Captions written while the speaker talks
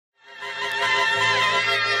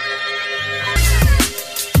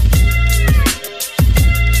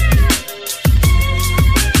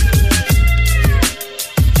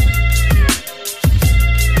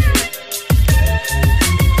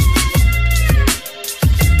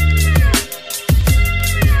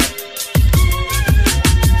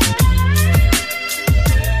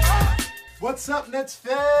Nets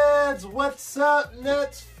fans? What's up,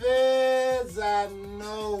 Nets fans? I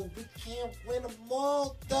know we can't win them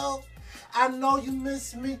all, though. I know you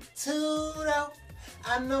miss me too, though.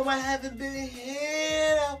 I know I haven't been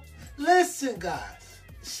here, though. Listen, guys,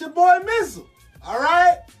 it's your boy Mizzle, all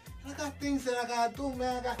right? I got things that I gotta do,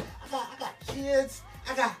 man. I got kids.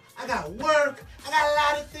 I got work. I got a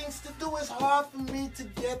lot of things to do. It's hard for me to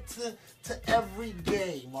get to every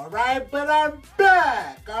game, all right? But I'm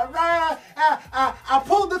back, all right? I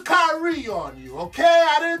pulled the Kyrie on you, okay?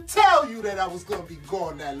 I didn't tell you that I was going to be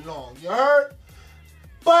gone that long, you heard?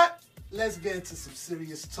 But let's get into some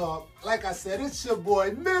serious talk. Like I said, it's your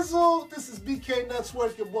boy Mizzle. This is BK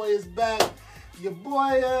Netswork. Your boy is back. Your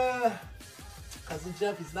boy, Cousin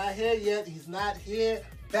Jeff, he's not here yet. He's not here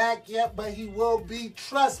back yet, but he will be.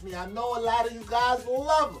 Trust me, I know a lot of you guys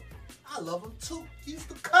love him. I love him too. He's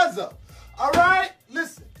the cousin. All right?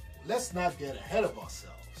 Listen, let's not get ahead of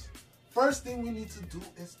ourselves. First thing we need to do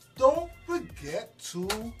is don't forget to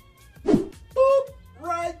boop,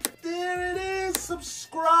 right there it is.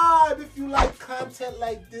 Subscribe if you like content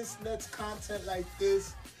like this, Nets content like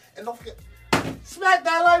this. And don't forget, smack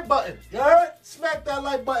that like button. You heard? Smack that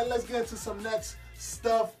like button. Let's get into some Nets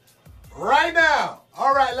stuff right now.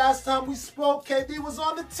 All right, last time we spoke, KD was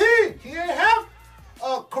on the team. He ain't have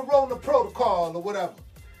a Corona protocol or whatever.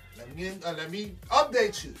 Let me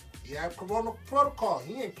update you. He had Corona protocol.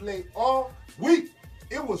 He ain't played all week.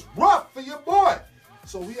 It was rough for your boy.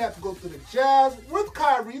 So we have to go through the Jazz with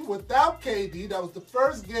Kyrie without KD. That was the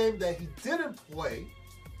first game that he didn't play.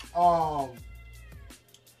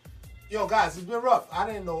 Yo, guys, it's been rough. I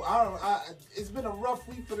didn't know. It's been a rough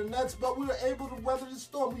week for the Nets, but we were able to weather the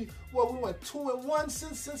storm. We went 2-1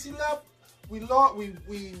 since he left. We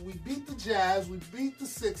beat the Jazz, we beat the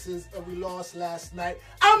Sixers, and we lost last night.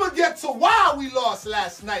 I'm gonna get to why we lost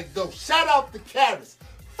last night, though. Shout out to Caris,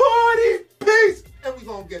 40 piece, and we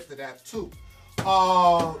gonna get to that too.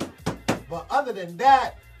 But other than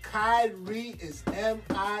that, Kyrie is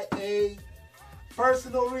MIA.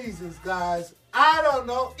 Personal reasons, guys. I don't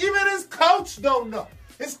know. Even his coach don't know.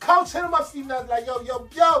 His coach hit him up, see nothing like,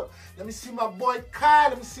 yo. Let me see my boy Kai.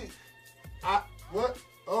 Let me see. What?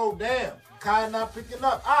 Oh, damn. Kai not picking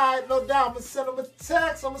up. All right, no doubt. I'm going to send him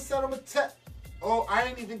a text. Oh, I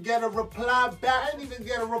ain't even get a reply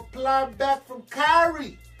back. From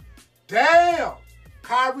Kyrie. Damn.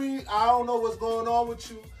 Kyrie, I don't know what's going on with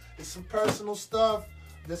you. It's some personal stuff.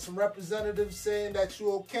 There's some representatives saying that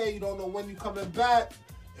you're okay. You don't know when you're coming back.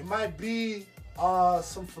 It might be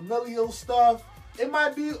some familial stuff. It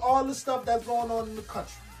might be all the stuff that's going on in the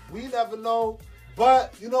country. We never know.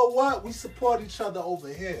 But you know what? We support each other over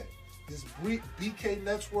here. This BK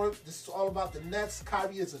Netswork, this is all about the Nets.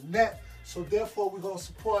 Kyrie is a Net. So therefore, we're going to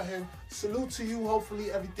support him. Salute to you.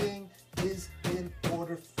 Hopefully, everything is in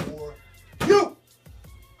order for you.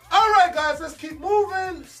 All right, guys, let's keep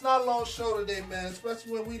moving. It's not a long show today, man.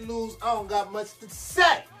 Especially when we lose, I don't got much to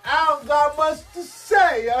say.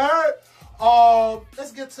 You heard?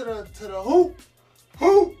 Let's get to the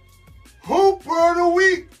hooper of the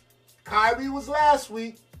week. Kyrie was last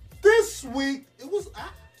week. This week, I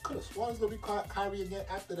could have sworn it was going to be Kyrie again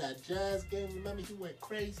after that Jazz game. Remember, he went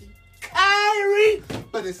crazy. Kyrie!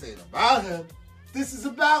 But this ain't about him. This is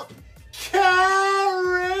about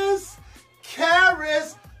Caris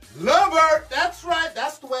LeVert. That's right.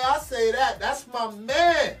 That's the way I say that. That's my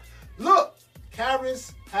man. Look,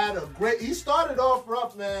 Caris had a he started off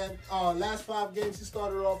rough, man. Last 5 games, he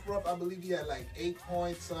started off rough. I believe he had like 8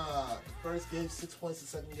 points the first game, 6 points the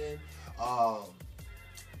second game.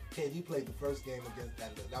 KD played the first game against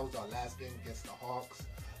that was our last game against the Hawks.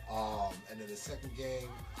 And then the second game,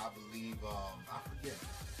 I believe, I forget.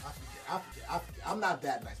 I'm not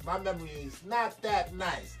that nice. My memory is not that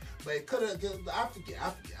nice. But it could have, I forget.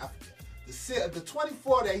 The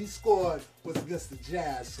 24 that he scored was against the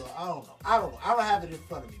Jazz, so I don't know. I don't have it in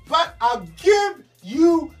front of me. But I'll give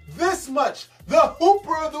you this much. The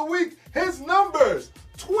Hooper of the Week, his numbers,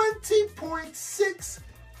 20.6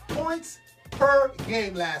 points per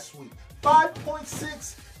game last week.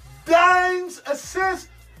 5.6 dimes, assists,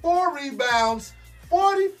 4 rebounds,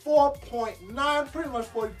 44.9, pretty much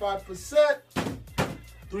 45%.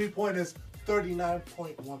 3-pointers,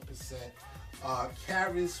 39.1%.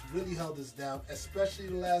 Caris really held us down, especially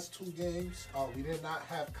the last 2 games. We did not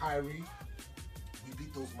have Kyrie. We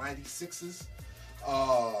beat those mighty Sixers.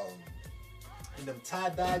 In them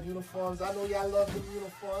tie-dye uniforms. I know y'all love them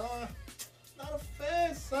uniforms. Not a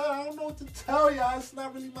fan, son. I don't know what to tell y'all. It's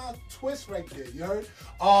not really my twist right there, you heard?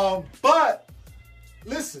 But,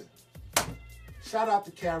 listen. Shout out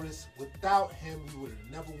to Caris. Without him, we would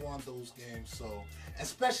have never won those games. So,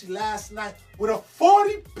 especially last night with a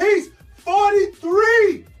 40-piece,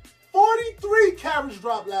 43! 43 Caris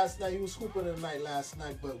dropped last night. He was hooping the night last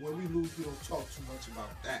night, but when we lose, we don't talk too much about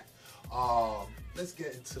that. Let's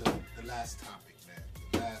get into the last topic, man.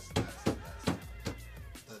 The last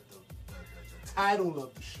the title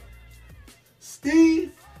of the show.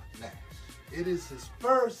 Steve Nash. It is his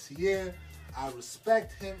first year. I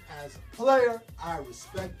respect him as a player. I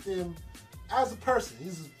respect him as a person.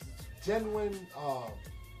 He's a genuine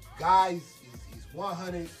guy. He's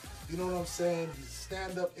 100. You know what I'm saying? He's a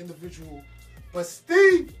stand-up individual. But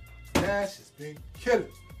Steve Nash has been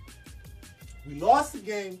killing. We lost the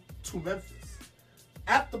game to Memphis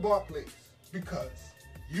at the Barclays because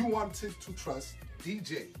you wanted to trust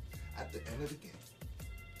DJ at the end of the game.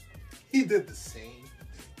 He did the same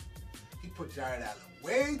thing. He put Jared Allen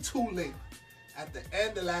way too late at the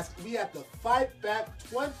end of last. We had to fight back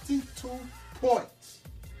 22 points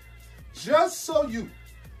just so you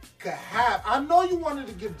could have. I know you wanted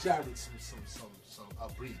to give Jared a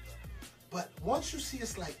breather, but once you see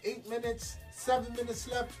it's like 8 minutes, 7 minutes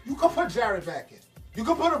left, you can put Jared back in. You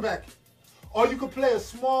can put him back in, or you could play a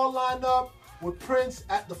small lineup with Prince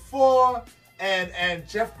at the 4 and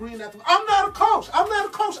Jeff Green at the. I'm not a coach.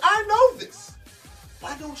 I know this.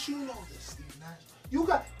 Why don't you know this, Steve Nash? You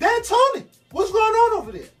got Dan Tony. What's going on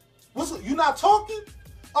over there? You not talking?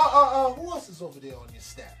 Who else is over there on your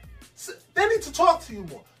staff? They need to talk to you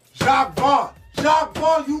more. Jacques Vaughn,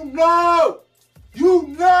 you know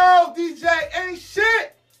DJ ain't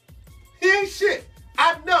shit. He ain't shit.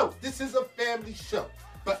 I know this is a family show,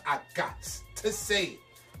 but I got to say it.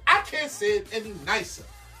 I can't say it any nicer.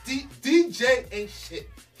 DJ ain't shit.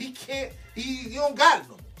 He don't got it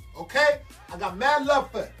no more, okay? I got mad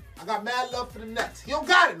love for him. I got mad love for the Nets. He don't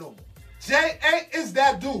got it no more. J.A. is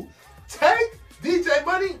that dude. Take DJ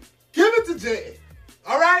money, give it to J.A.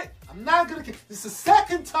 All right? I'm not going to... This is the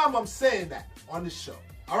second time I'm saying that on this show.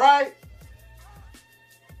 All right?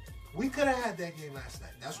 We could have had that game last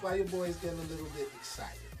night. That's why your boy is getting a little bit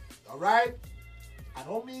excited. All right? I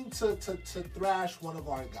don't mean to thrash one of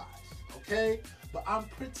our guys, okay? But I'm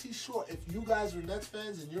pretty sure if you guys are Nets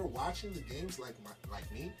fans and you're watching the games like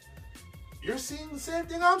me, you're seeing the same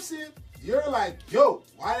thing I'm seeing. You're like, yo,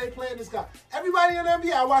 why are they playing this guy? Everybody in the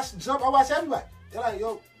NBA, I watch the jump, I watch everybody. They're like,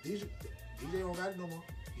 yo, DJ don't got it no more.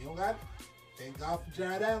 He don't got it. Thank God for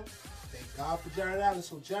Jared Allen. Thank God for Jared Allen.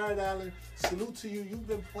 So Jared Allen, salute to you. You've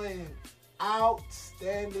been playing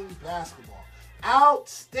outstanding basketball.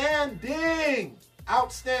 Outstanding.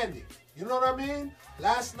 You know what I mean?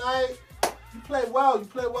 Last night, you played well. You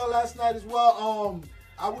played well last night as well.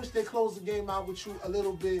 I wish they closed the game out with you a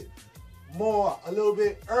little bit more, a little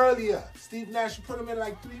bit earlier. Steve Nash, you put him in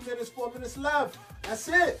like 3 minutes, 4 minutes left. That's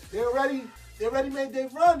it. They already made their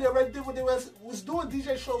run. They already did what they was doing.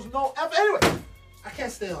 DJ shows no effort. Anyway, I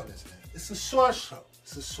can't stay on this, man. It's a short show.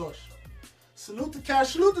 Salute to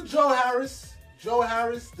Cash. Salute to Joe Harris. Joe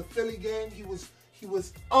Harris, the Philly game, he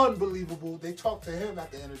was unbelievable. They talked to him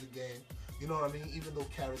at the end of the game. You know what I mean? Even though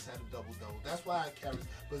Caris had a double-double. That's why I Caris.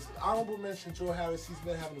 But honorable mention, Joe Harris, he's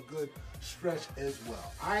been having a good stretch as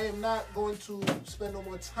well. I am not going to spend no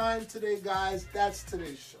more time today, guys. That's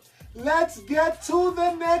today's show. Let's get to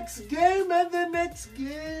the next game, and the next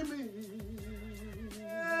game is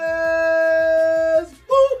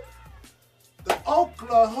the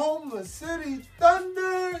Oklahoma City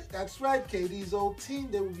Thunder. That's right, KD's old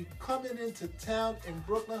team. They will be coming into town in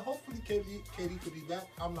Brooklyn. Hopefully, KD could be back.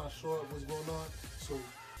 I'm not sure what's going on, so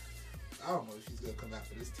I don't know if he's gonna come back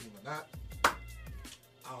for this team or not.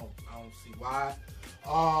 I don't see why.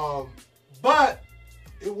 But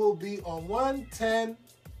it will be on 1/10.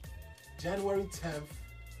 January 10th,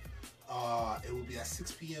 it will be at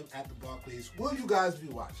 6 p.m. at the Barclays. Will you guys be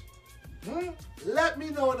watching? Let me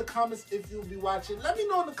know in the comments if you'll be watching. Let me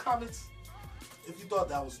know in the comments if you thought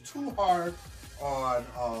that was too hard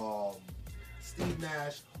on Steve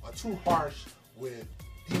Nash or too harsh with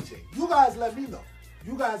DJ. You guys let me know.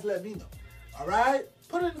 All right?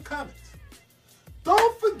 Put it in the comments.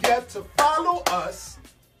 Don't forget to follow us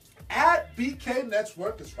at BK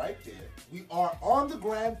Netswork. It's right there. We are on the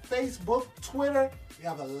gram, Facebook, Twitter. We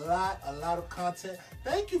have a lot of content.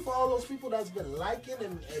 Thank you for all those people that's been liking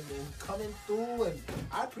and coming through, and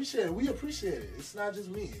I appreciate it. We appreciate it. It's not just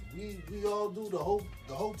me. We all do, the whole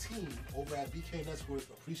team over at BK Netswork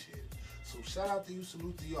appreciate it. So shout out to you,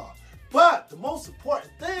 salute to y'all. But the most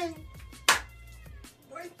important thing,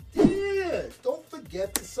 right there, don't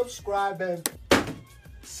forget to subscribe and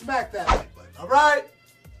smack that like button, all right?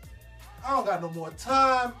 I don't got no more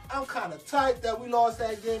time. I'm kind of tight that we lost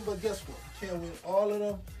that game, but guess what? We can't win all of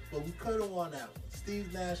them, but we could have won that one.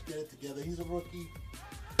 Steve Nash, get it together. He's a rookie.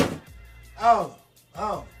 I don't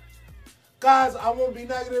know. Guys, I won't be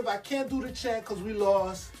negative. I can't do the chant because we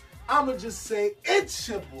lost. I'ma just say it's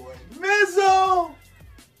your boy Mizzo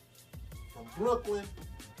from Brooklyn.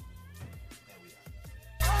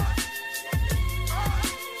 And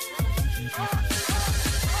we out.